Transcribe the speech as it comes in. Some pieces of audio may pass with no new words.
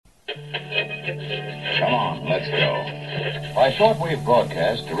Come on, let's go. By shortwave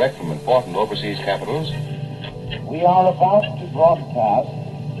broadcast direct from important overseas capitals, we are about to broadcast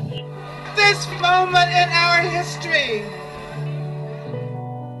this moment in our history.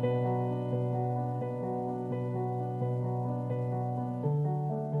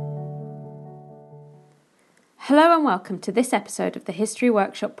 Hello and welcome to this episode of the History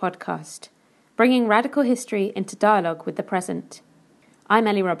Workshop podcast, bringing radical history into dialogue with the present. I'm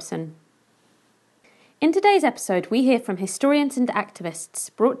Ellie Robson. In today's episode, we hear from historians and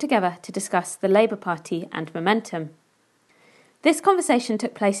activists brought together to discuss the Labour Party and Momentum. This conversation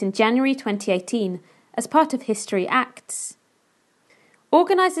took place in January 2018 as part of History Acts.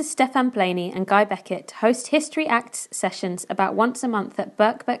 Organisers Stefan Blaney and Guy Beckett host History Acts sessions about once a month at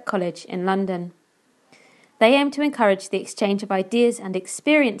Birkbeck College in London. They aim to encourage the exchange of ideas and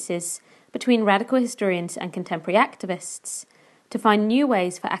experiences between radical historians and contemporary activists, to find new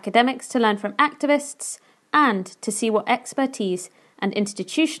ways for academics to learn from activists, and to see what expertise and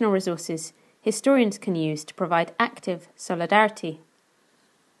institutional resources historians can use to provide active solidarity.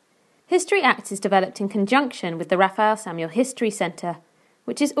 History Acts is developed in conjunction with the Raphael Samuel History Centre,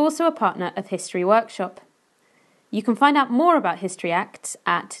 which is also a partner of History Workshop. You can find out more about History Acts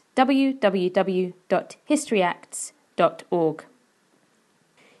at www.historyacts.org.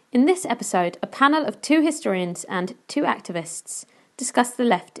 In this episode, a panel of 2 historians and 2 activists discuss the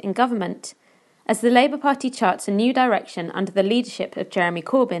left in government, as the Labour Party charts a new direction under the leadership of Jeremy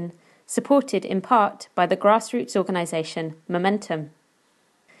Corbyn, supported in part by the grassroots organisation Momentum.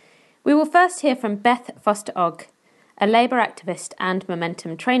 We will first hear from Beth Foster-Ogg, a Labour activist and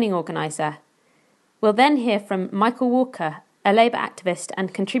Momentum training organiser. We'll then hear from Michael Walker, a Labour activist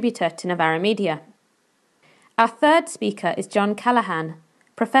and contributor to Novara Media. Our third speaker is John Callaghan,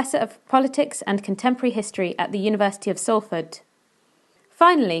 Professor of Politics and Contemporary History at the University of Salford.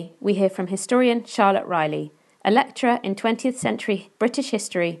 Finally, we hear from historian Charlotte Riley, a lecturer in 20th century British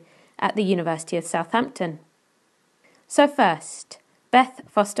history at the University of Southampton. So first, Beth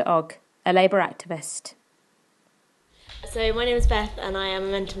Foster-Ogg, a Labour activist. So my name is Beth and I am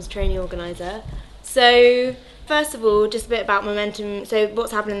Momentum's training organiser. So first of all, just a bit about Momentum. So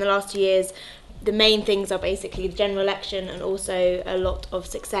what's happened in the last 2 years, the main things are basically the general election and also a lot of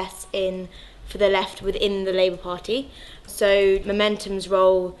success for the left within the Labour Party. So Momentum's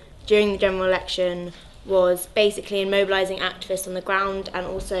role during the general election was basically in mobilising activists on the ground and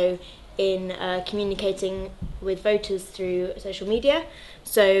also in communicating with voters through social media.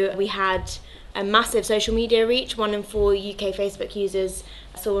 So we had a massive social media reach. 1 in 4 UK Facebook users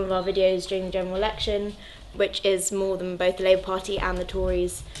saw one of our videos during the general election, which is more than both the Labour Party and the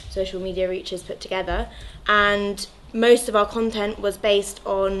Tories' social media reaches put together. And most of our content was based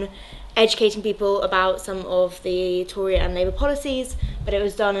on educating people about some of the Tory and Labour policies, but it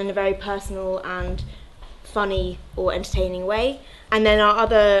was done in a very personal and funny or entertaining way. And then our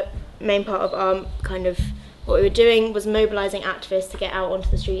other main part of our kind of what we were doing was mobilising activists to get out onto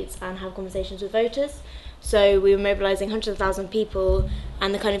the streets and have conversations with voters. So we were mobilising hundreds of thousands of people,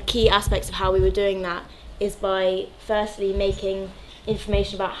 and the kind of key aspects of how we were doing that is by firstly making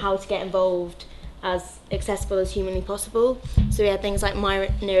information about how to get involved as accessible as humanly possible. So we had things like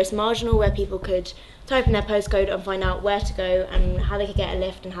My Nearest Marginal, where people could type in their postcode and find out where to go and how they could get a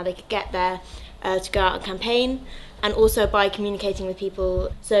lift and how they could get there to go out and campaign. And also by communicating with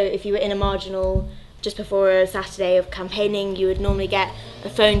people. So if you were in a marginal just before a Saturday of campaigning, you would normally get a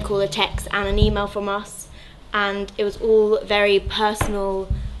phone call, a text and an email from us. And it was all very personal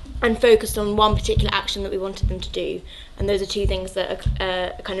and focused on one particular action that we wanted them to do. And those are 2 things that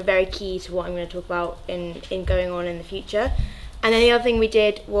are kind of very key to what I'm going to talk about in going on in the future. And then the other thing we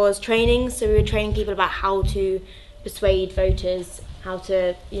did was training. So we were training people about how to persuade voters, how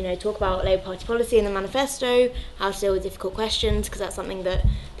to talk about Labour Party policy in the manifesto, how to deal with difficult questions, because that's something that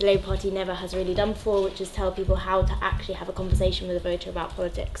the Labour Party never has really done before, which is tell people how to actually have a conversation with a voter about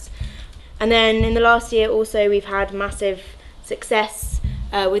politics. And then in the last year also we've had massive success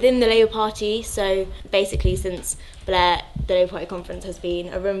within the Labour Party. So basically since Blair, the Labour Party conference has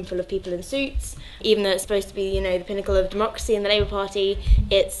been a room full of people in suits. Even though it's supposed to be the pinnacle of democracy in the Labour Party,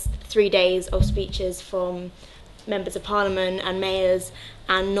 it's 3 days of speeches from members of Parliament and mayors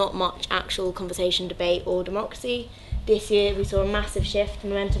and not much actual conversation, debate or democracy. This year we saw a massive shift.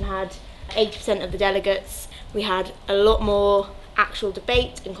 Momentum had 80% of the delegates. We had a lot more actual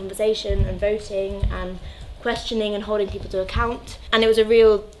debate and conversation and voting and questioning and holding people to account. And it was a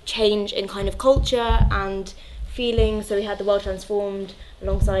real change in kind of culture and feeling. So we had the World Transformed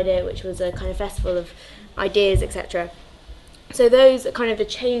alongside it, which was a kind of festival of ideas, etc. So those are kind of the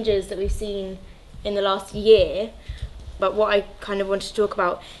changes that we've seen in the last year. But what I kind of wanted to talk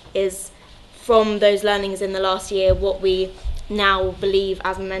about is, from those learnings in the last year, what we now believe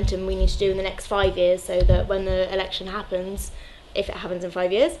as Momentum we need to do in the next 5 years, so that when the election happens, if it happens in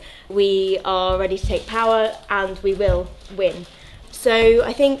 5 years, we are ready to take power and we will win. So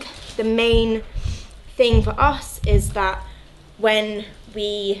I think the main thing for us is that when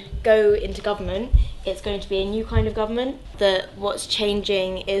we go into government, it's going to be a new kind of government. That what's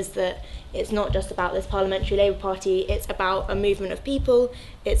changing is that it's not just about this parliamentary Labour Party, it's about a movement of people,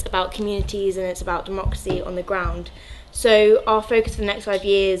 it's about communities, and it's about democracy on the ground. So our focus for the next 5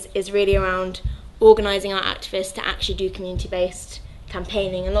 years is really around organising our activists to actually do community-based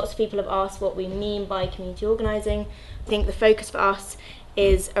campaigning. And lots of people have asked what we mean by community organising. I think the focus for us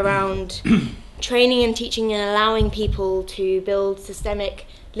is around training and teaching and allowing people to build systemic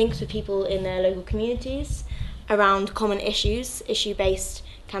links with people in their local communities around common issues, issue-based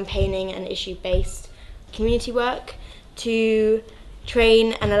campaigning and issue-based community work, to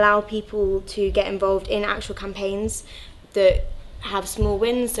train and allow people to get involved in actual campaigns that have small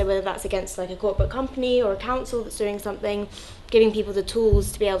wins, so whether that's against like a corporate company or a council that's doing something, giving people the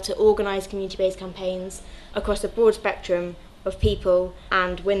tools to be able to organise community-based campaigns across a broad spectrum of people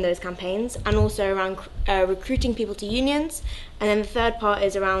and win those campaigns, and also around recruiting people to unions. And then the third part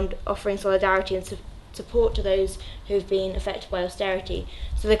is around offering solidarity and support to those who've been affected by austerity.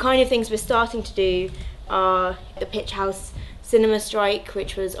 So the kind of things we're starting to do are the Pitch House cinema strike,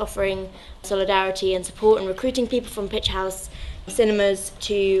 which was offering solidarity and support and recruiting people from Pitch House cinemas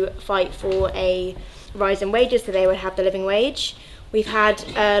to fight for a rise in wages so they would have the living wage. We've had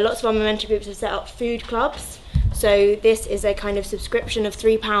lots of our Momentum groups have set up food clubs. So this is a kind of subscription of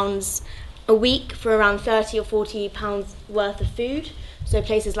 £3 a week for around £30 or £40 worth of food. So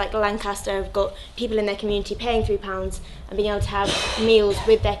places like Lancaster have got people in their community paying £3 and being able to have meals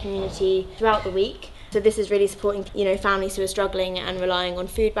with their community throughout the week. So this is really supporting, families who are struggling and relying on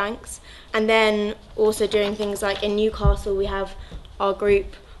food banks. And then also doing things like in Newcastle, we have our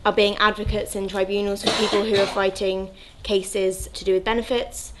group are being advocates in tribunals for people who are fighting cases to do with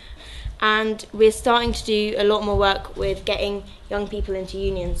benefits. And we're starting to do a lot more work with getting young people into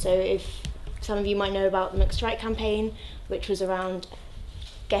unions. So if some of you might know about the McStrike campaign, which was around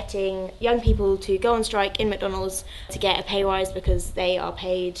getting young people to go on strike in McDonald's to get a pay rise because they are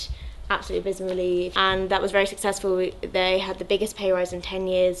paid absolutely abysmally, and that was very successful. They had the biggest pay rise in 10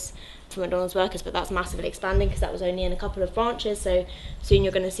 years for McDonald's workers, but that's massively expanding because that was only in a couple of branches, so soon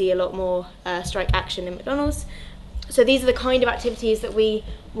you're going to see a lot more strike action in McDonald's. So these are the kind of activities that we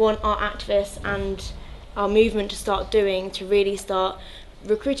want our activists and our movement to start doing, to really start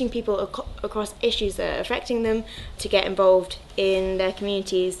recruiting people across issues that are affecting them to get involved in their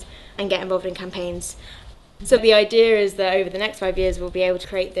communities and get involved in campaigns. So the idea is that over the next 5 years we'll be able to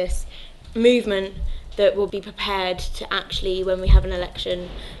create this movement that will be prepared to actually, when we have an election,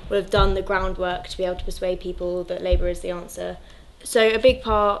 will have done the groundwork to be able to persuade people that Labour is the answer. So a big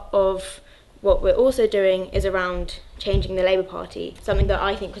part of what we're also doing is around changing the Labour Party. Something that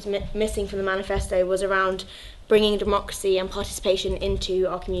I think was missing from the manifesto was around bringing democracy and participation into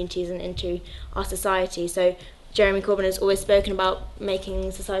our communities and into our society. So Jeremy Corbyn has always spoken about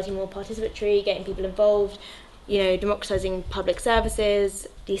making society more participatory, getting people involved, democratising public services,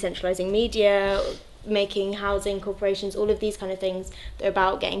 decentralising media, making housing corporations, all of these kind of things. They're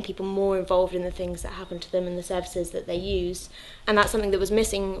about getting people more involved in the things that happen to them and the services that they use. And that's something that was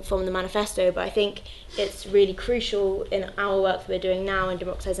missing from the manifesto, but I think it's really crucial in our work that we're doing now in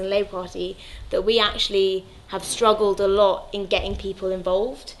democratising the Labour Party that we actually have struggled a lot in getting people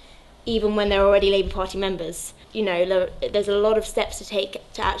involved, even when they're already Labour Party members. There's a lot of steps to take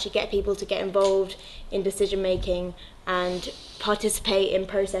to actually get people to get involved in decision making and participate in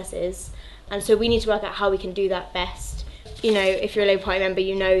processes. And so we need to work out how we can do that best. If you're a Labour Party member,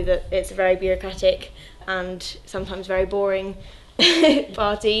 you know that it's a very bureaucratic and sometimes very boring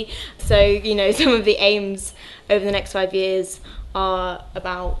party. So, some of the aims over the next 5 years are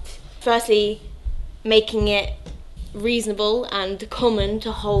about, firstly, making it reasonable and common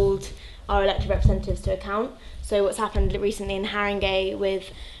to hold our elected representatives to account. So what's happened recently in Haringey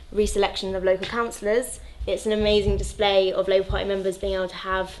with reselection of local councillors, it's an amazing display of Labour Party members being able to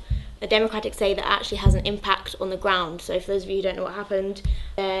have a democratic say that actually has an impact on the ground. So for those of you who don't know what happened,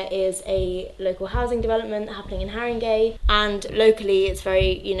 there is a local housing development happening in Haringey, and locally it's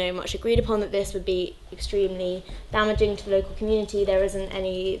very much agreed upon that this would be extremely damaging to the local community.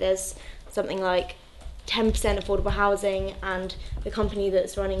 There's something like 10% affordable housing, and the company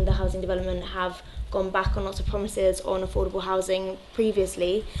that's running the housing development have gone back on lots of promises on affordable housing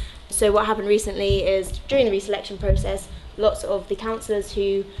previously. So what happened recently is, during the reselection process, lots of the councillors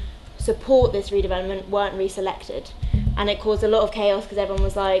who support this redevelopment weren't reselected. and it caused a lot of chaos because everyone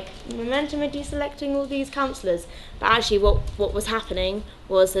was like, Momentum are deselecting all these councillors. But actually what was happening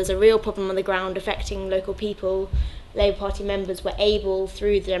was there's a real problem on the ground affecting local people. Labour Party members were able,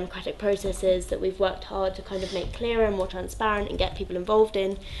 through the democratic processes that we've worked hard to kind of make clearer and more transparent and get people involved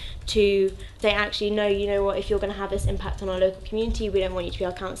in, to say, actually, no, you know what, if you're going to have this impact on our local community, we don't want you to be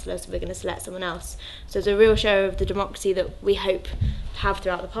our councillor, so we're going to select someone else. So it's a real show of the democracy that we hope to have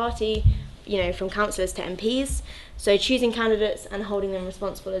throughout the party, you know, from councillors to MPs. So choosing candidates and holding them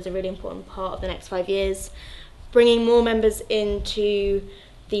responsible is a really important part of the next 5 years. Bringing more members into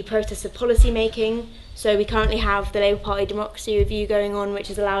the process of policy making. So we currently have the Labour Party Democracy Review going on, which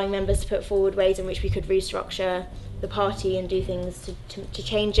is allowing members to put forward ways in which we could restructure the party and do things to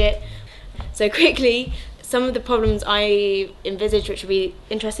change it. So quickly, some of the problems I envisage, which would be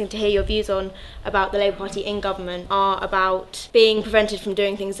interesting to hear your views on, about the Labour Party in government, are about being prevented from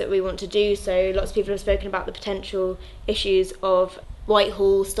doing things that we want to do. So lots of people have spoken about the potential issues of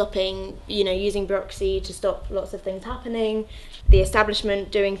Whitehall stopping, you know, using bureaucracy to stop lots of things happening, the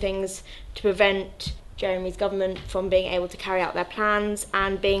establishment doing things to prevent Jeremy's government from being able to carry out their plans,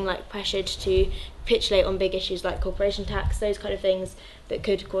 and being like pressured to capitulate on big issues like corporation tax, those kind of things that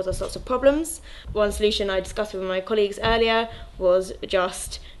could cause us lots of problems. One solution I discussed with my colleagues earlier was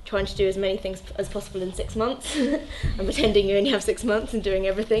just trying to do as many things as possible in 6 months and pretending you only have 6 months and doing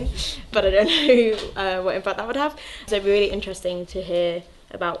everything, but I don't know what impact that would have. So it'd be really interesting to hear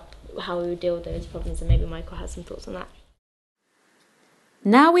about how we would deal with those problems, and maybe Michael has some thoughts on that.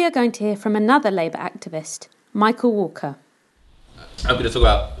 Now we are going to hear from another Labour activist, Michael Walker. I'm going to talk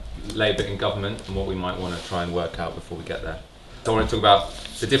about Labour in government and what we might want to try and work out before we get there. So I want to talk about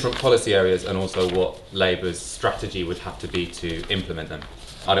the different policy areas and also what Labour's strategy would have to be to implement them.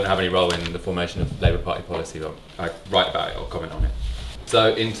 I don't have any role in the formation of Labour Party policy, but I write about it or comment on it.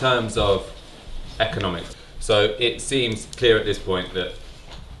 So in terms of economics, so it seems clear at this point that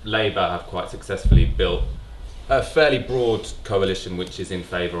Labour have quite successfully built a fairly broad coalition which is in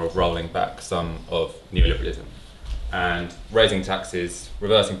favour of rolling back some of neoliberalism and raising taxes,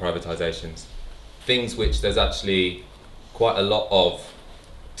 reversing privatisations, things which there's actually quite a lot of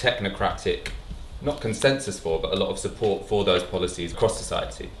technocratic, not consensus for, but a lot of support for those policies across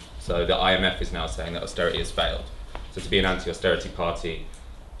society. So the IMF is now saying that austerity has failed. So to be an anti-austerity party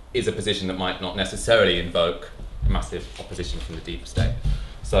is a position that might not necessarily invoke massive opposition from the deep state.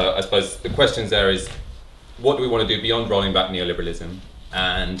 So I suppose the questions there is, what do we want to do beyond rolling back neoliberalism,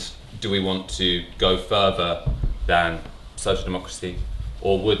 and do we want to go further than social democracy,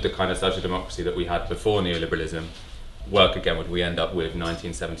 or would the kind of social democracy that we had before neoliberalism work again? Would we end up with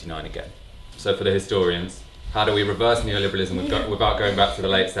 1979 again? So for the historians, how do we reverse neoliberalism without going back to the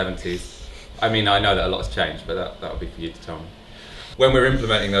late 70s? I mean, I know that a lot's changed, but that would be for you to tell me. When we're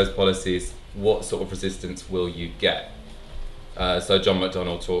implementing those policies, what sort of resistance will you get? So John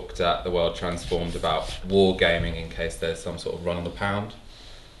McDonnell talked at The World Transformed about wargaming in case there's some sort of run on the pound.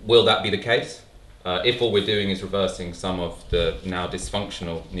 Will that be the case? If all we're doing is reversing some of the now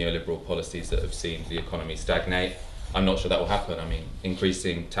dysfunctional neoliberal policies that have seen the economy stagnate, I'm not sure that will happen. I mean,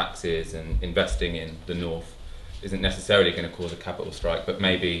 increasing taxes and investing in the north isn't necessarily going to cause a capital strike, but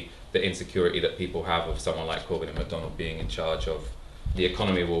maybe the insecurity that people have of someone like Corbyn and McDonnell being in charge of the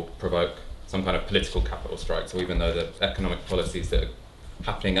economy will provoke some kind of political capital strike. So even though the economic policies that are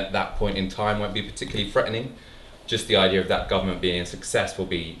happening at that point in time won't be particularly threatening, just the idea of that government being a success will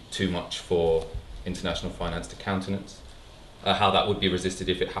be too much for international finance to countenance. How that would be resisted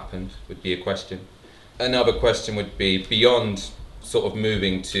if it happened would be a question. Another question would be, beyond sort of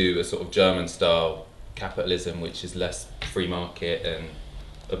moving to a sort of German-style capitalism, which is less free market and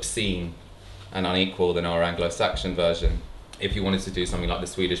obscene and unequal than our Anglo-Saxon version, if you wanted to do something like the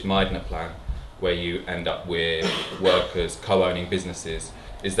Swedish Meidner plan, where you end up with workers co-owning businesses,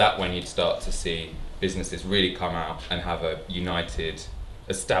 is that when you'd start to see businesses really come out and have a united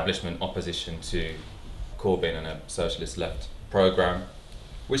establishment opposition to Corbyn and a socialist left programme?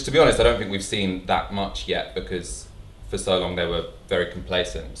 Which, to be honest, I don't think we've seen that much yet, because for so long they were very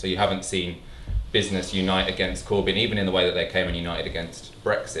complacent. So you haven't seen business unite against Corbyn, even in the way that they came and united against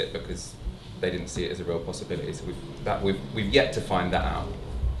Brexit, because they didn't see it as a real possibility. So we've yet to find that out.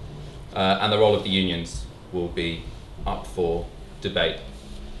 And the role of the unions will be up for debate.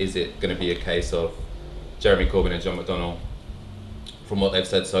 Is it going to be a case of Jeremy Corbyn and John McDonnell, from what they've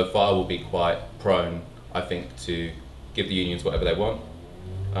said so far, will be quite prone, I think, to give the unions whatever they want,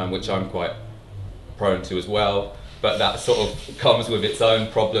 which I'm quite prone to as well, but that sort of comes with its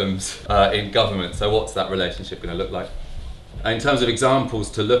own problems in government. So what's that relationship going to look like? In terms of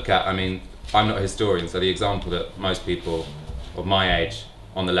examples to look at, I mean, I'm not a historian, so the example that most people of my age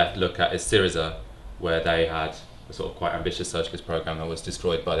on the left look at is Syriza, where they had a sort of quite ambitious socialist programme that was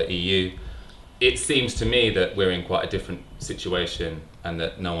destroyed by the EU. It seems to me that we're in quite a different situation and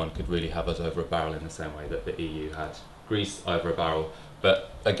that no one could really have us over a barrel in the same way that the EU had Greece over a barrel.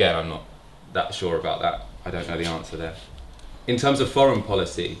 But again, I'm not that sure about that. I don't know the answer there. In terms of foreign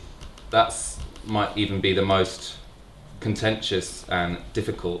policy, that's might even be the most contentious and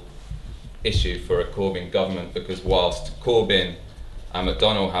difficult issue for a Corbyn government, because whilst Corbyn and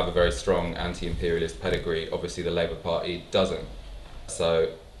McDonnell have a very strong anti-imperialist pedigree, obviously the Labour Party doesn't.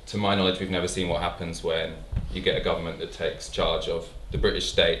 So to my knowledge, we've never seen what happens when you get a government that takes charge of the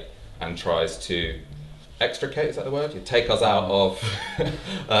British state and tries to extricate, is that the word? You take us out of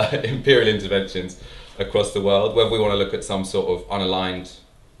imperial interventions across the world. Whether we want to look at some sort of unaligned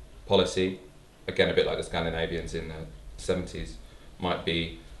policy, again a bit like the Scandinavians in the 70s, might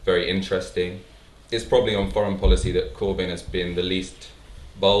be very interesting. It's probably on foreign policy that Corbyn has been the least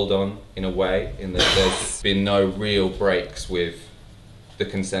bold on, in a way, in that there's been no real breaks with the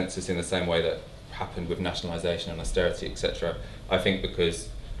consensus in the same way that happened with nationalisation and austerity, etc. I think because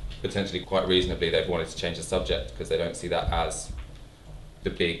potentially quite reasonably they've wanted to change the subject because they don't see that as the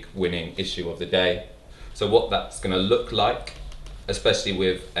big winning issue of the day. So what that's going to look like, especially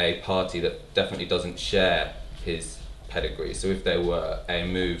with a party that definitely doesn't share his pedigree. So if there were a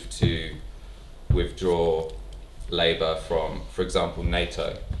move to withdraw Labour from, for example,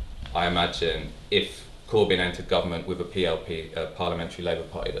 NATO, I imagine if Corbyn entered government with a PLP, a Parliamentary Labour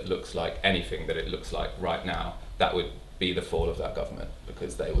Party that looks like anything that it looks like right now, that would be the fall of that government,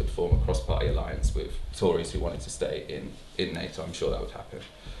 because they would form a cross-party alliance with Tories who wanted to stay in NATO. I'm sure that would happen.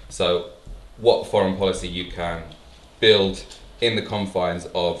 So what foreign policy you can build in the confines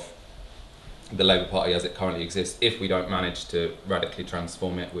of the Labour Party as it currently exists, if we don't manage to radically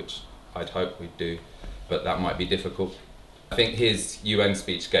transform it, which I'd hope we'd do, but that might be difficult. I think his UN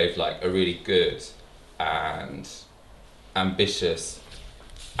speech gave like a really good and ambitious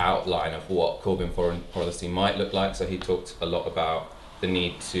outline of what Corbyn foreign policy might look like. So he talked a lot about the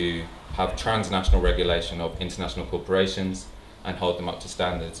need to have transnational regulation of international corporations and hold them up to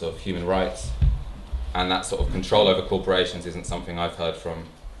standards of human rights. And that sort of control over corporations isn't something I've heard from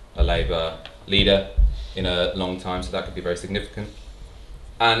a Labour leader in a long time, so that could be very significant.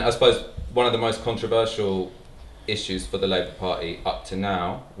 And I suppose one of the most controversial issues for the Labour Party up to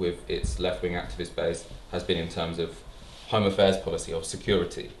now, with its left-wing activist base, has been in terms of home affairs policy, of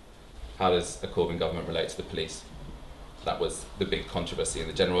security. How does a Corbyn government relate to the police? That was the big controversy in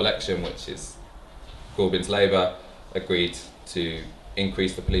the general election, which is Corbyn's Labour agreed to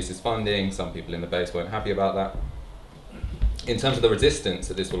increase the police's funding. Some people in the base weren't happy about that. In terms of the resistance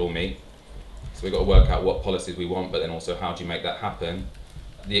that this will all meet, so we've got to work out what policies we want, but then also how do you make that happen?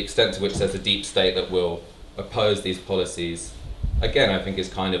 The extent to which there's a deep state that will oppose these policies, again, I think is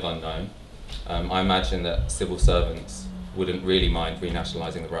kind of unknown. I imagine that civil servants wouldn't really mind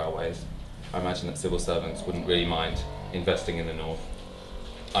renationalising the railways. I imagine that civil servants wouldn't really mind investing in the north.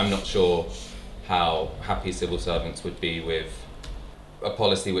 I'm not sure how happy civil servants would be with a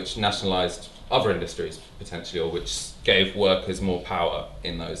policy which nationalised other industries potentially, or which gave workers more power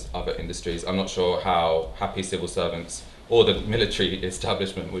in those other industries. I'm not sure how happy civil servants or the military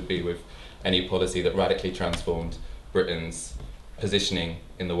establishment would be with any policy that radically transformed Britain's positioning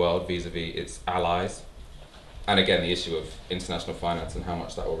in the world vis-a-vis its allies. And again, the issue of international finance and how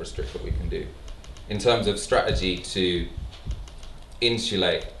much that will restrict what we can do. In terms of strategy to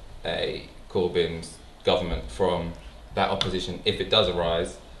insulate a Corbyn's government from that opposition, if it does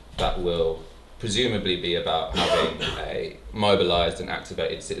arise, that will presumably be about having a mobilised and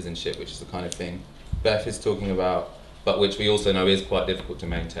activated citizenship, which is the kind of thing Beth is talking about, but which we also know is quite difficult to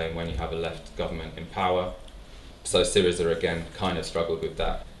maintain when you have a left government in power. So Syriza again kind of struggled with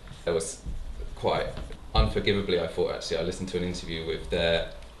that. It was quite unforgivably, I thought actually, I listened to an interview with their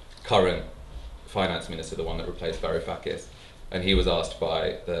current finance minister, the one that replaced Varoufakis, and he was asked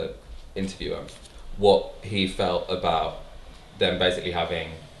by the interviewer what he felt about them basically having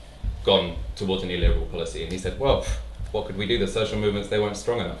gone towards a neoliberal policy, and he said, well, what could we do? The social movements, they weren't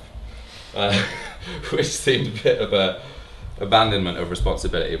strong enough. Which seemed a bit of a abandonment of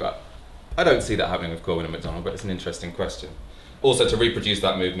responsibility, but I don't see that happening with Corbyn and McDonnell, but it's an interesting question. Also, to reproduce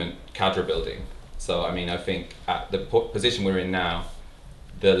that movement, cadre building. So, I mean, I think at the position we're in now,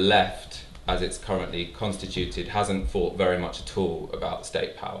 the left, as it's currently constituted, hasn't thought very much at all about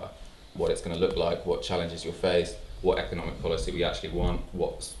state power, what it's going to look like, what challenges you'll face, what economic policy we actually want,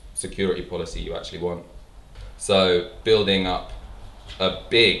 what security policy you actually want. So, building up a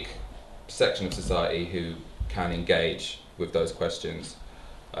big section of society who can engage with those questions.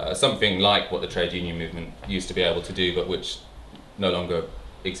 Something like what the trade union movement used to be able to do, but which no longer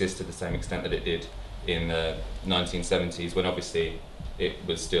exists to the same extent that it did in the 1970s, when obviously it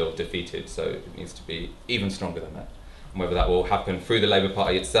was still defeated, so it needs to be even stronger than that. And whether that will happen through the Labour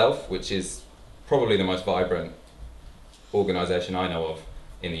Party itself, which is probably the most vibrant organisation I know of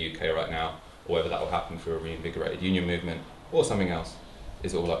in the UK right now, or whether that will happen through a reinvigorated union movement or something else,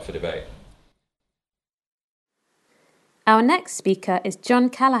 is all up for debate. Our next speaker is John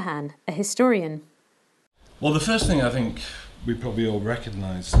Callaghan, a historian. Well, the first thing I think we probably all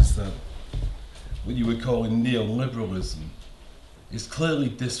recognise is that what you would call neoliberalism is clearly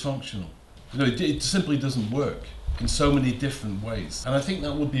dysfunctional. It simply doesn't work in so many different ways. And I think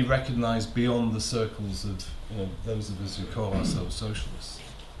that would be recognised beyond the circles of those of us who call ourselves socialists.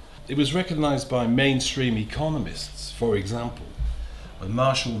 It was recognised by mainstream economists, for example, when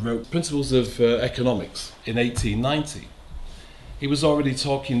Marshall wrote Principles of Economics in 1890. He was already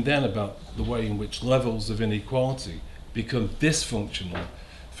talking then about the way in which levels of inequality become dysfunctional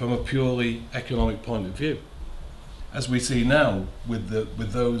from a purely economic point of view. As we see now with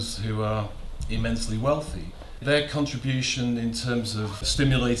those who are immensely wealthy, their contribution in terms of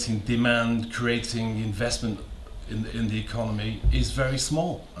stimulating demand, creating investment in the economy is very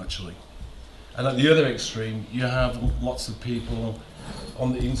small, actually. And at the other extreme, you have lots of people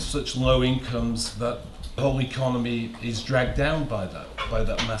in such low incomes that the whole economy is dragged down by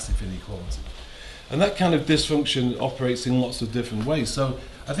that massive inequality. And that kind of dysfunction operates in lots of different ways. So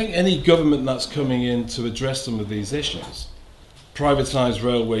I think any government that's coming in to address some of these issues, privatise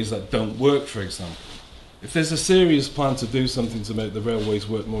railways that don't work, for example, if there's a serious plan to do something to make the railways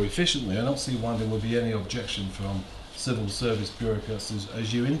work more efficiently, I don't see why there would be any objection from civil service bureaucrats,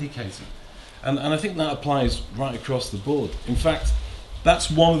 as you indicated. And I think that applies right across the board. In fact,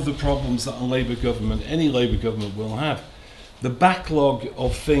 that's one of the problems that any Labour government will have. The backlog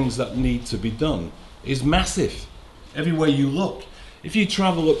of things that need to be done is massive. Everywhere you look. If you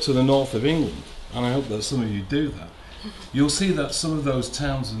travel up to the north of England, and I hope that some of you do that, you'll see that some of those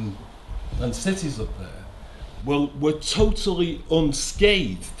towns and cities up there were totally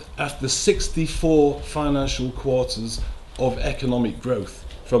unscathed after 64 financial quarters of economic growth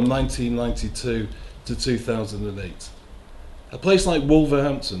from 1992 to 2008. A place like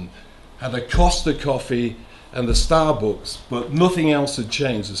Wolverhampton had a Costa coffee and a Starbucks, but nothing else had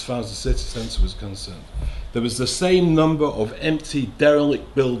changed as far as the city centre was concerned. There was the same number of empty,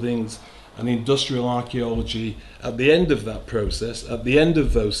 derelict buildings and industrial archaeology at the end of that process, at the end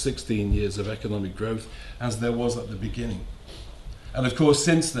of those 16 years of economic growth, as there was at the beginning. And of course,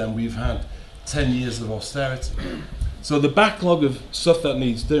 since then, we've had 10 years of austerity. So the backlog of stuff that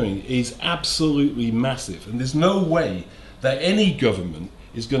needs doing is absolutely massive, and there's no way that any government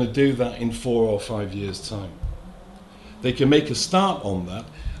is going to do that in 4 or 5 years' time. They can make a start on that,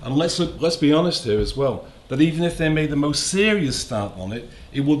 and let's be honest here as well, that even if they made the most serious start on it,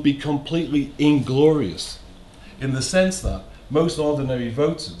 it would be completely inglorious, in the sense that most ordinary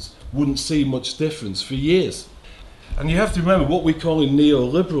voters wouldn't see much difference for years. And you have to remember what we call in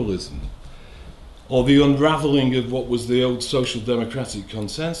neoliberalism, or the unravelling of what was the old social democratic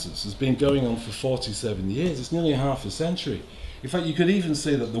consensus, has been going on for 47 years. It's nearly half a century. In fact, you could even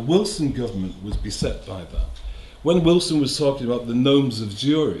say that the Wilson government was beset by that. When Wilson was talking about the gnomes of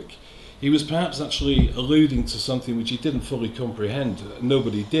Zurich, he was perhaps actually alluding to something which he didn't fully comprehend.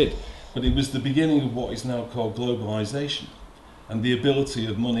 Nobody did. But it was the beginning of what is now called globalisation, and the ability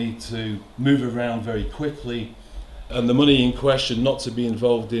of money to move around very quickly, and the money in question not to be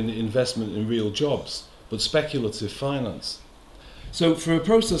involved in investment in real jobs, but speculative finance. So for a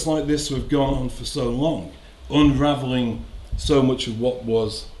process like this to have gone on for so long, unravelling so much of what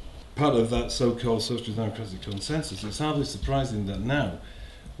was part of that so-called social democratic consensus, it's hardly surprising that now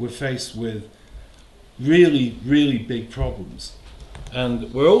we're faced with really, really big problems.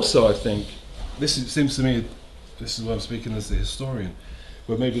 And we're also, I think, it seems to me, this is why I'm speaking as a historian,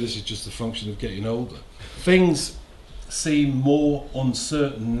 but maybe this is just a function of getting older. Things seem more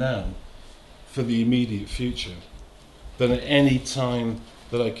uncertain now for the immediate future than at any time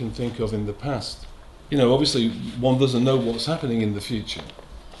that I can think of in the past. You know, obviously one doesn't know what's happening in the future,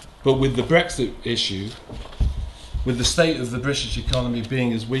 but with the Brexit issue, with the state of the British economy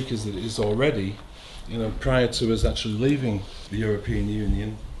being as weak as it is already, you know, prior to us actually leaving the European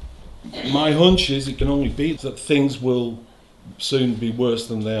Union, my hunch is it can only be that things will soon be worse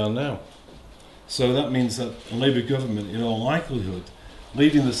than they are now. So that means that a Labour government, in all likelihood,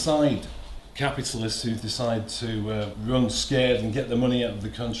 leaving aside capitalists who decide to run scared and get the money out of the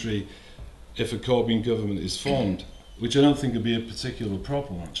country if a Corbyn government is formed, which I don't think would be a particular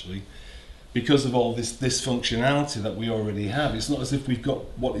problem actually, because of all this dysfunctionality that we already have. It's not as if we've got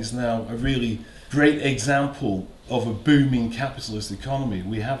what is now a really great example of a booming capitalist economy.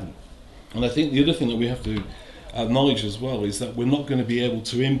 We haven't. And I think the other thing that we have to acknowledge as well is that we're not going to be able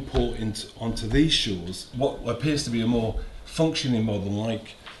to import onto these shores what appears to be a more functioning model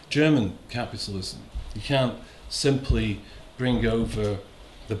like German capitalism. You can't simply bring over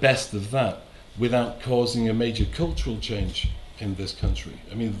the best of that without causing a major cultural change in this country.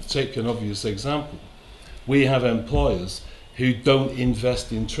 I mean, take an obvious example. We have employers who don't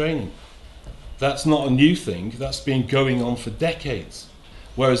invest in training. That's not a new thing, that's been going on for decades.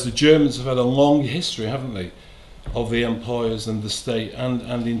 Whereas the Germans have had a long history, haven't they, of the employers and the state and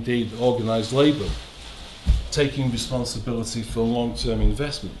indeed organised labour taking responsibility for long-term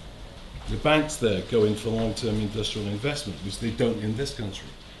investment. The banks there go in for long-term industrial investment, which they don't in this country.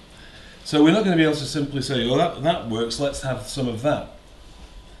 So we're not going to be able to simply say, oh, that works, let's have some of that.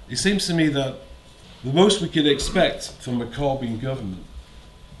 It seems to me that the most we could expect from a Corbyn government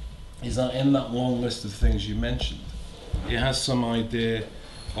is that in that long list of things you mentioned, it has some idea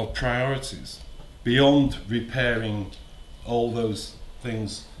of priorities beyond repairing all those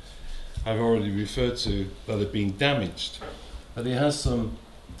things I've already referred to that have been damaged. That it has some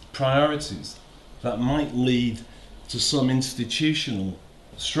priorities that might lead to some institutional,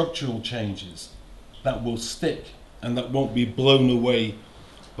 structural changes that will stick and that won't be blown away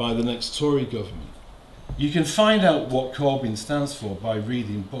by the next Tory government. You can find out what Corbyn stands for by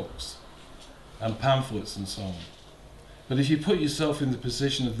reading books and pamphlets and so on. But if you put yourself in the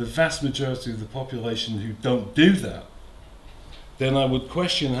position of the vast majority of the population who don't do that, then I would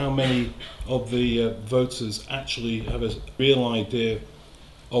question how many of the voters actually have a real idea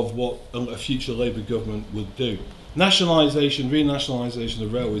of what a future Labour government would do. Nationalisation, renationalisation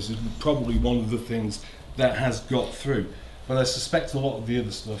of railways is probably one of the things that has got through, but I suspect a lot of the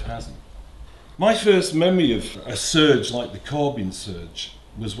other stuff hasn't. My first memory of a surge like the Corbyn surge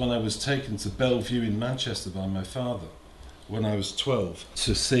was when I was taken to Bellevue in Manchester by my father when I was 12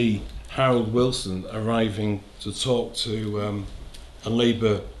 to see Harold Wilson arriving to talk to a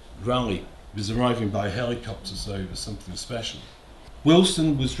Labour rally. He was arriving by helicopter, so it was something special.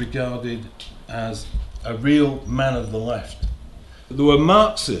 Wilson was regarded as a real man of the left. There were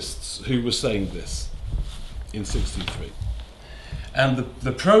Marxists who were saying this in '63. And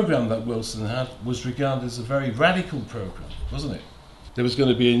the programme that Wilson had was regarded as a very radical programme, wasn't it? There was going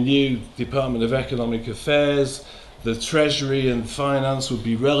to be a new Department of Economic Affairs, the Treasury and Finance would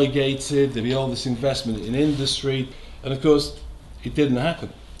be relegated, there'd be all this investment in industry, and of course, it didn't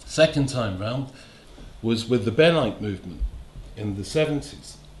happen. Second time round was with the Bennite movement in the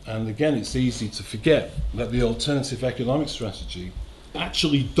 70s. And again, it's easy to forget that the alternative economic strategy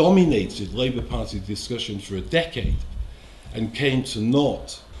actually dominated Labour Party discussion for a decade and came to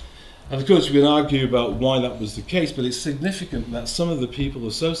naught. And of course, we can argue about why that was the case, but it's significant that some of the people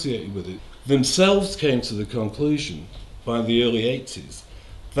associated with it themselves came to the conclusion by the early 80s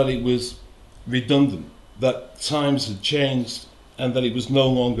that it was redundant, that times had changed and that it was no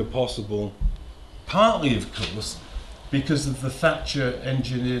longer possible, partly, of course, because of the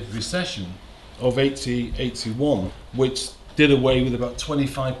Thatcher-engineered recession of 80-81, which did away with about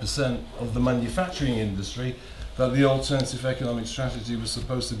 25% of the manufacturing industry that the alternative economic strategy was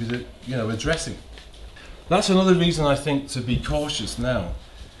supposed to be, addressing. That's another reason, I think, to be cautious now.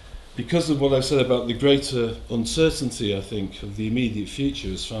 Because of what I've said about the greater uncertainty, I think, of the immediate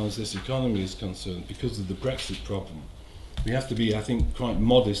future as far as this economy is concerned, because of the Brexit problem, we have to be, I think, quite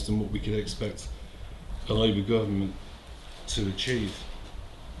modest in what we could expect a Labour government to achieve.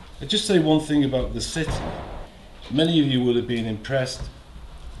 I'd just say one thing about the city. Many of you would have been impressed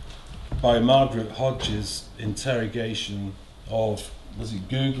by Margaret Hodges' interrogation of, was it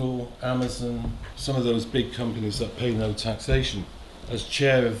Google, Amazon, some of those big companies that pay no taxation, as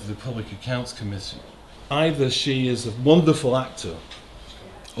chair of the Public Accounts Committee. Either she is a wonderful actor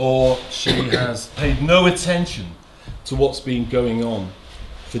or she has paid no attention to what's been going on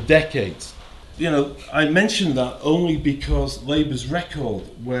for decades. I mention that only because Labour's record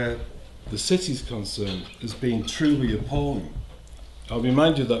where the city's concerned has been truly appalling. I'll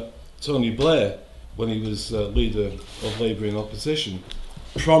remind you that Tony Blair, when he was leader of Labour in opposition,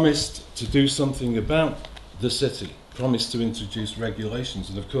 promised to do something about the city, promised to introduce regulations,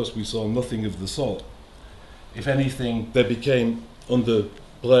 and of course we saw nothing of the sort. If anything, there became, under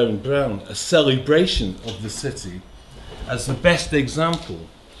Blair and Brown, a celebration of the city as the best example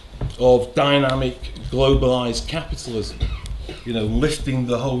of dynamic, globalised capitalism, lifting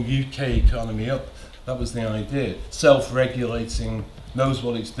the whole UK economy up. That was the idea. Self-regulating, knows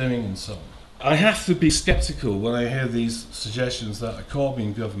what it's doing and so on. I have to be sceptical when I hear these suggestions that a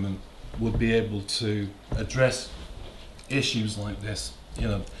Corbyn government would be able to address issues like this,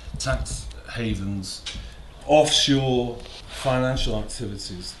 tax havens, offshore financial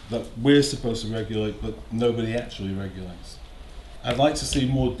activities that we're supposed to regulate but nobody actually regulates. I'd like to see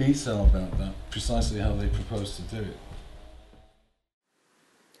more detail about that, precisely how they propose to do it.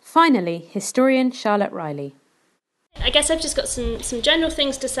 Finally, historian Charlotte Riley. I guess I've just got some general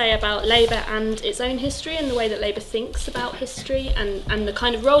things to say about Labour and its own history and the way that Labour thinks about history and the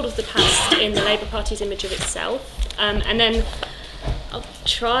kind of role of the past in the Labour Party's image of itself. And then I'll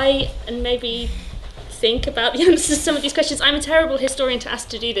try and maybe think about the answers to some of these questions. I'm a terrible historian to ask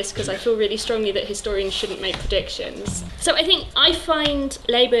to do this because I feel really strongly that historians shouldn't make predictions. So I think I find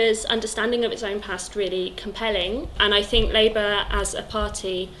Labour's understanding of its own past really compelling, and I think Labour as a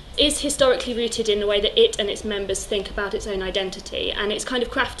party is historically rooted in the way that it and its members think about its own identity, and it's kind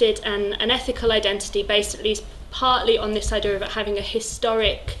of crafted an ethical identity based at least partly on this idea of it having a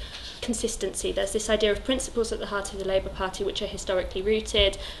historic consistency. There's this idea of principles at the heart of the Labour Party which are historically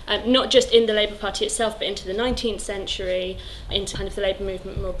rooted, not just in the Labour Party itself but into the 19th century, into kind of the Labour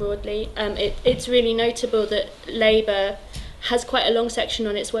movement more broadly. It's really notable that Labour has quite a long section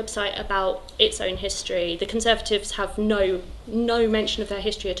on its website about its own history. The Conservatives have no mention of their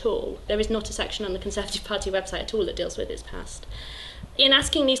history at all. There is not a section on the Conservative Party website at all that deals with its past. In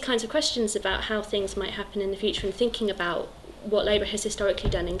asking these kinds of questions about how things might happen in the future and thinking about what Labour has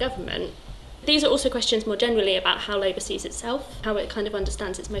historically done in government, these are also questions more generally about how Labour sees itself, how it kind of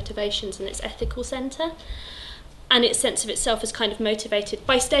understands its motivations and its ethical centre, and its sense of itself as kind of motivated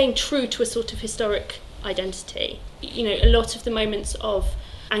by staying true to a sort of historic identity. You know, a lot of the moments of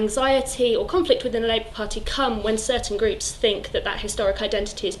anxiety or conflict within the Labour Party come when certain groups think that historic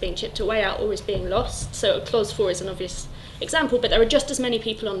identity is being chipped away at or is being lost. So Clause 4 is an obvious example, but there are just as many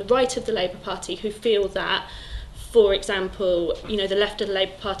people on the right of the Labour Party who feel that, for example, you know, the left of the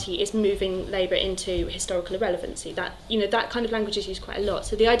Labour Party is moving Labour into historical irrelevancy. That, you know, that kind of language is used quite a lot.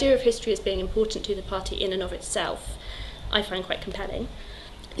 So the idea of history as being important to the party in and of itself, I find quite compelling.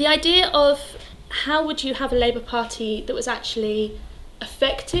 The idea of how would you have a Labour Party that was actually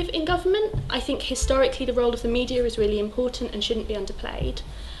effective in government? I think historically the role of the media is really important and shouldn't be underplayed.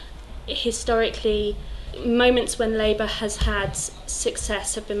 Historically, moments when Labour has had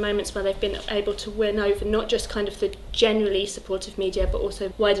success have been moments where they've been able to win over not just kind of the generally supportive media but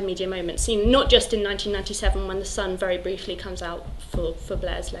also wider media moments, seen not just in 1997 when the Sun very briefly comes out for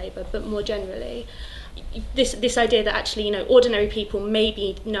Blair's Labour, but more generally. This idea that actually, you know, ordinary people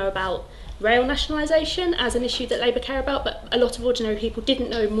maybe know about rail nationalisation as an issue that Labour care about, but a lot of ordinary people didn't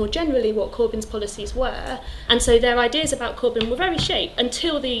know more generally what Corbyn's policies were, and so their ideas about Corbyn were very shaped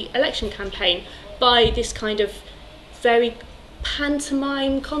until the election campaign by this kind of very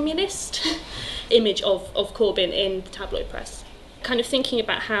pantomime communist image of Corbyn in the tabloid press. Kind of thinking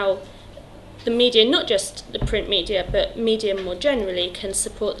about how the media, not just the print media, but media more generally, can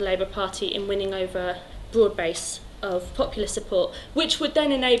support the Labour Party in winning over broad base of popular support, which would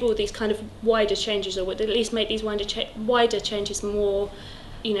then enable these kind of wider changes, or would at least make these wider changes more,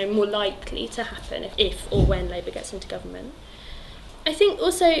 you know, more likely to happen if or when Labour gets into government. I think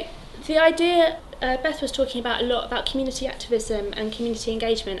also the idea, Beth was talking about a lot about community activism and community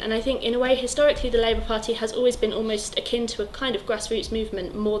engagement, and I think in a way historically the Labour Party has always been almost akin to a kind of grassroots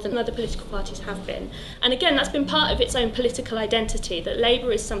movement more than other political parties have been. And again, that's been part of its own political identity, that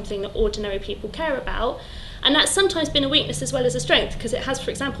Labour is something that ordinary people care about. And that's sometimes been a weakness as well as a strength, because it has, for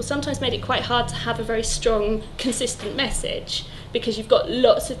example, sometimes made it quite hard to have a very strong, consistent message, because you've got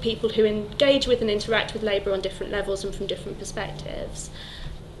lots of people who engage with and interact with Labour on different levels and from different perspectives.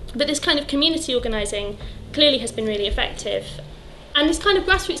 But this kind of community organising clearly has been really effective. And this kind of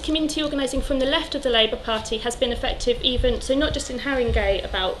grassroots community organising from the left of the Labour Party has been effective even, so not just in Haringey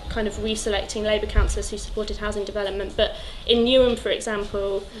about kind of reselecting Labour councillors who supported housing development, but in Newham, for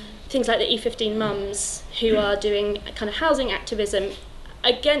example, things like the E15 mums who are doing kind of housing activism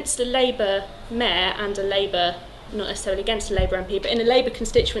against a Labour mayor and a Labour, not necessarily against a Labour MP, but in a Labour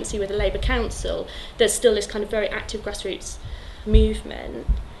constituency with a Labour council, there's still this kind of very active grassroots movement.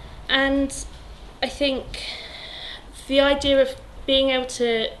 And I think the idea of being able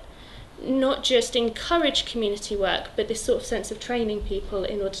to not just encourage community work, but this sort of sense of training people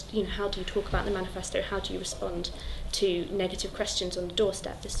in order to, you know, how do you talk about the manifesto, how do you respond to negative questions on the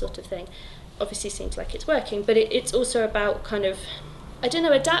doorstep, this sort of thing, obviously seems like it's working, but it's also about kind of, I don't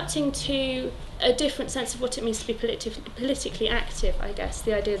know, adapting to a different sense of what it means to be politically active, I guess,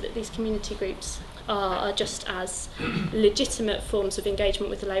 the idea that these community groups are just as legitimate forms of engagement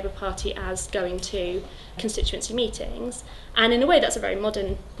with the Labour Party as going to constituency meetings. And in a way that's a very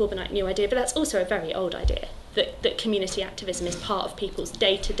modern Corbynite new idea, but that's also a very old idea, that community activism is part of people's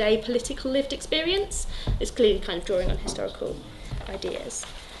day-to-day political lived experience. It's clearly kind of drawing on historical ideas.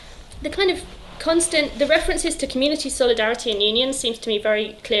 The kind of The references to community solidarity and unions seems to me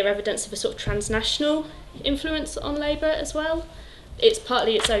very clear evidence of a sort of transnational influence on Labour as well. It's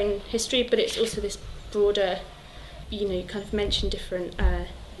partly its own history, but it's also this broader, you kind of mentioned different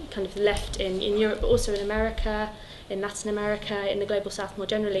kind of left in Europe, but also in America, in Latin America, in the global south more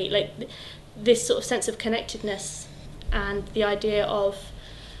generally, like this sort of sense of connectedness and the idea of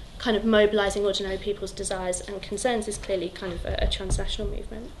kind of mobilising ordinary people's desires and concerns is clearly kind of a transnational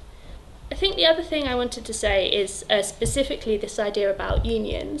movement. I think the other thing I wanted to say is specifically this idea about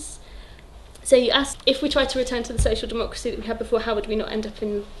unions. So you asked, if we tried to return to the social democracy that we had before, how would we not end up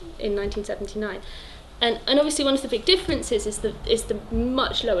in 1979? And obviously one of the big differences is the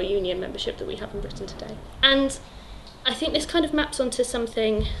much lower union membership that we have in Britain today. And I think this kind of maps onto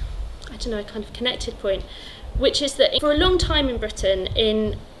something, I don't know, a kind of connected point, which is that for a long time in Britain,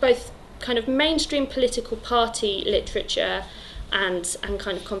 in both kind of mainstream political party literature and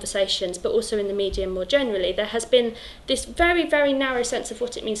kind of conversations, but also in the media more generally, there has been this very, very narrow sense of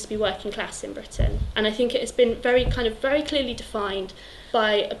what it means to be working class in Britain. And I think it has been very clearly defined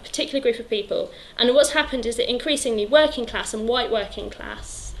by a particular group of people. And what's happened is that increasingly working class and white working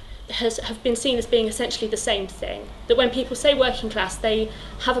class have been seen as being essentially the same thing. That when people say working class, they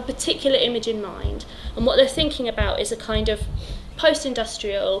have a particular image in mind. And what they're thinking about is a kind of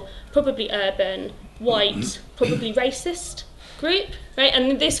post-industrial, probably urban, white, probably racist group, right?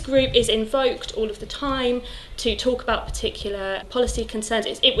 And this group is invoked all of the time to talk about particular policy concerns.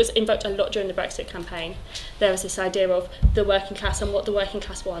 It was invoked a lot during the Brexit campaign. There was this idea of the working class and what the working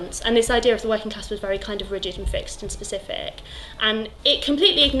class wants. And this idea of the working class was very kind of rigid and fixed and specific. And it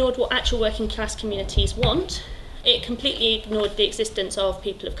completely ignored what actual working class communities want. It completely ignored the existence of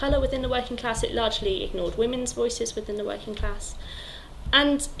people of colour within the working class. It largely ignored women's voices within the working class.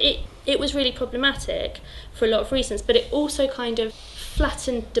 And it was really problematic for a lot of reasons, but it also kind of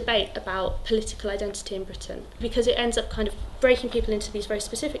flattened debate about political identity in Britain, because it ends up kind of breaking people into these very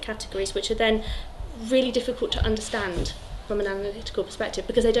specific categories, which are then really difficult to understand from an analytical perspective,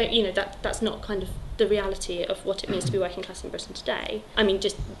 because they don't, that's not kind of the reality of what it means to be working class in Britain today. I mean,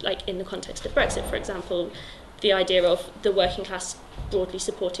 just like in the context of Brexit, for example, the idea of the working class broadly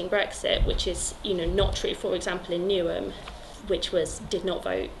supporting Brexit, which is, not true, for example, in Newham, which did not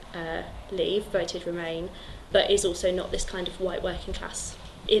vote leave, voted remain, but is also not this kind of white working class.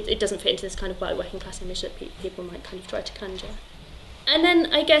 It doesn't fit into this kind of white working class image that people might kind of try to conjure. And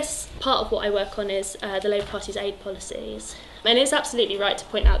then I guess part of what I work on is the Labour Party's aid policies. And it's absolutely right to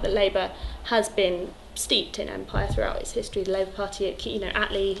point out that Labour has been steeped in empire throughout its history. The Labour Party,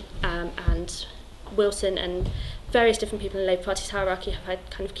 Attlee and Wilson and various different people in the Labour Party's hierarchy have had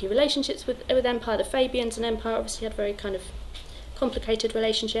kind of key relationships with empire. The Fabians and empire obviously had very kind of complicated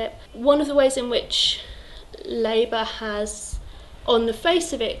relationship. One of the ways in which Labour has, on the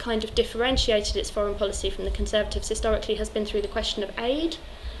face of it, kind of differentiated its foreign policy from the Conservatives historically has been through the question of aid.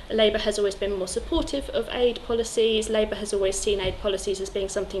 Labour has always been more supportive of aid policies. Labour has always seen aid policies as being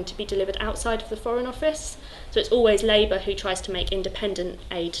something to be delivered outside of the Foreign Office. So it's always Labour who tries to make independent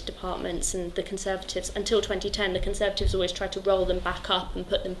aid departments, and the Conservatives, until 2010, the Conservatives always tried to roll them back up and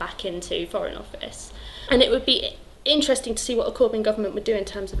put them back into Foreign Office. And it would be interesting to see what a Corbyn government would do in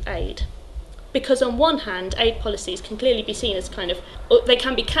terms of aid. Because on one hand, aid policies can clearly be seen as they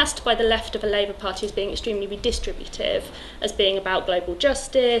can be cast by the left of a Labour Party as being extremely redistributive, as being about global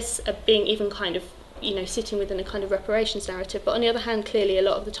justice, being even kind of, sitting within a kind of reparations narrative. But on the other hand, clearly a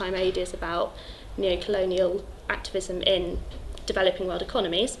lot of the time aid is about neo-colonial activism in developing world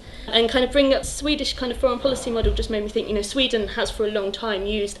economies. And kind of bringing up the Swedish kind of foreign policy model just made me think, Sweden has for a long time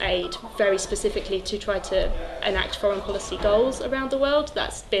used aid very specifically to try to enact foreign policy goals around the world.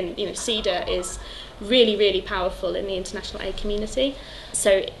 That's been, CEDA is really, really powerful in the international aid community.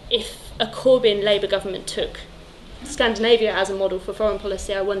 So if a Corbyn Labour government took Scandinavia as a model for foreign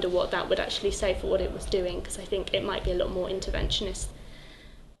policy, I wonder what that would actually say for what it was doing, because I think it might be a lot more interventionist.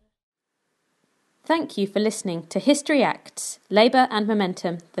 Thank you for listening to History Acts, Labour and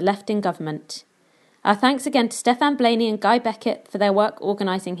Momentum, the Left in Government. Our thanks again to Stefan Blaney and Guy Beckett for their work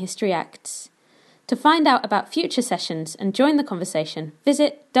organising History Acts. To find out about future sessions and join the conversation,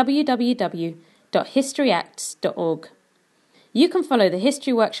 visit www.historyacts.org. You can follow the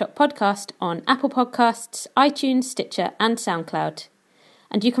History Workshop podcast on Apple Podcasts, iTunes, Stitcher and SoundCloud.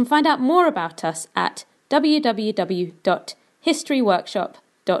 And you can find out more about us at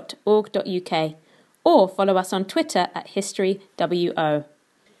www.historyworkshop.org.uk or follow us on Twitter at HistoryWO.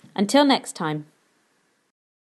 Until next time.